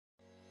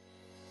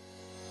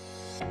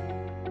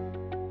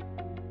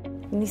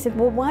And he said,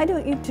 well, why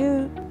don't you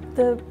do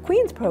the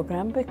Queen's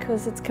program?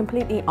 Because it's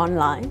completely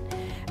online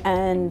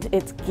and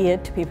it's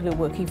geared to people who are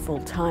working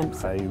full-time.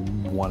 I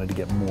wanted to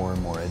get more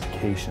and more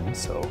education,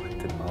 so I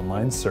did an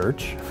online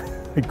search.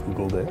 I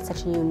Googled it. It's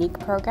such a unique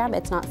program.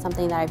 It's not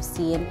something that I've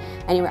seen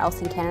anywhere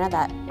else in Canada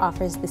that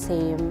offers the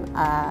same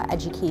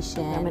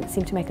education. I mean, it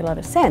seemed to make a lot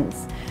of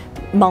sense.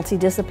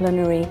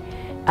 Multidisciplinary,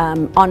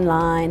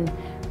 online,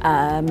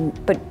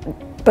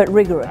 but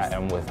rigorous.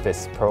 And with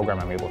this program,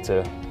 I'm able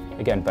to,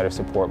 again, better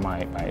support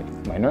my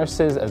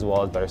nurses as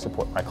well as better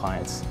support my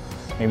clients.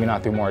 Maybe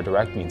not through more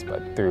direct means,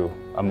 but through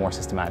a more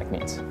systematic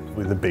means.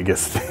 The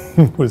biggest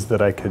thing was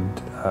that I could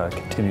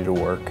continue to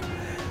work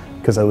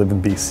because I live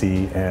in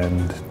BC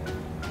and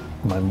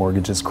my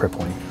mortgage is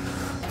crippling.